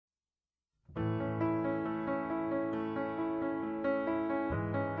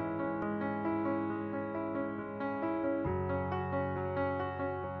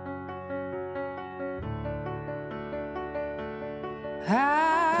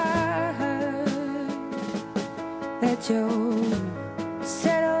that you'll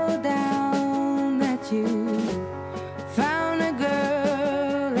settle down, that you found a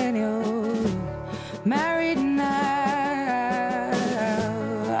girl and you're married now.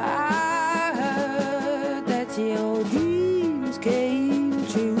 I heard that your dreams came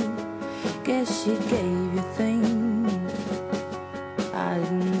true. Guess she gave you things I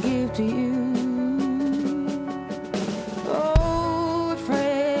didn't give to you. Old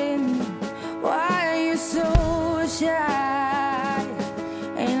friend, why are you so shy?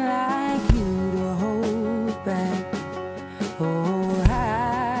 Ain't like you to hold back or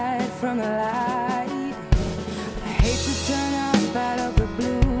hide from the light. I hate to turn up out of the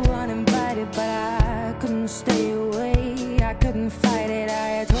blue uninvited, but I couldn't stay away. I couldn't fight it. I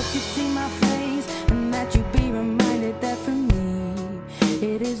had hoped you'd see my face and that you'd be reminded that for me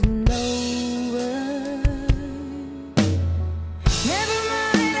it isn't over. Never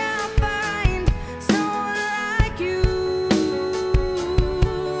mind, I'll find someone like you.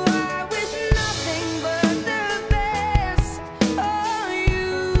 I wish nothing but the best for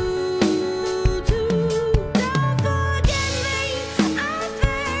you too. Don't forget me, I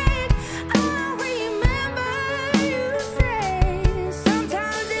think I'll remember you say.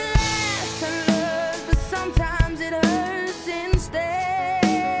 Sometimes it lasts and loves, but sometimes it hurts instead.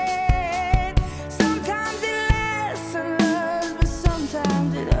 Sometimes it lasts and loves, but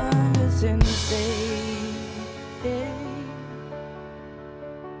sometimes it hurts instead.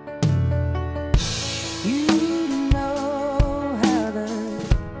 You know how the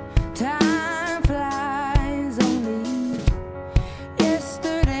time flies. Only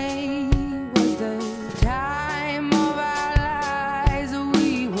yesterday was the time of our lives.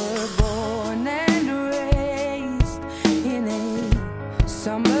 We were born and raised in a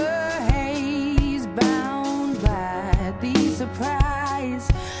summer haze, bound by the surprise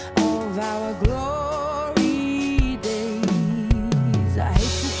of our glory days. I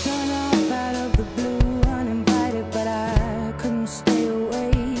hate to turn up out of the blue uninvited, but I couldn't stay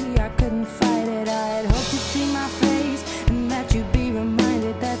away. I couldn't fight it. I had hoped you'd see my face and that you'd be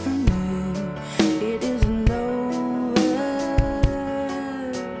reminded that for me it isn't over.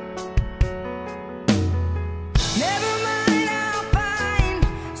 Never mind, I'll find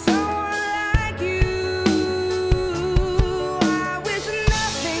someone like you. I wish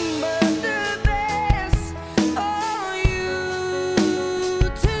nothing but the best for you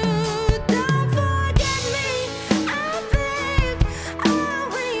too. Don't forget me, I think I'll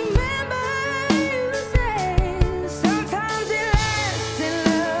remember you say. Sometimes it lasts in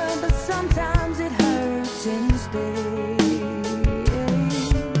love, but sometimes it hurts instead.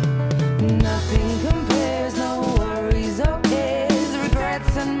 Nothing compares, no worries or cares,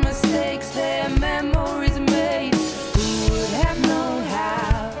 regrets and mistakes, their memories made. Who would have known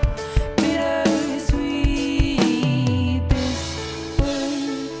how bittersweet this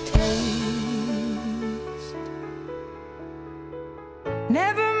would taste?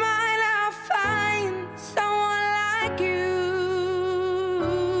 Never mind, I'll find someone like you.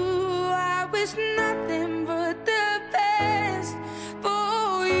 I wish nothing but the best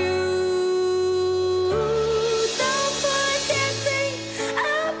for you. Don't forget me,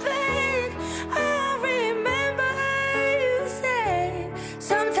 I think I'll remember you say.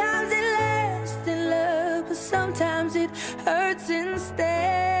 Sometimes it lasts in love, but sometimes it hurts instead.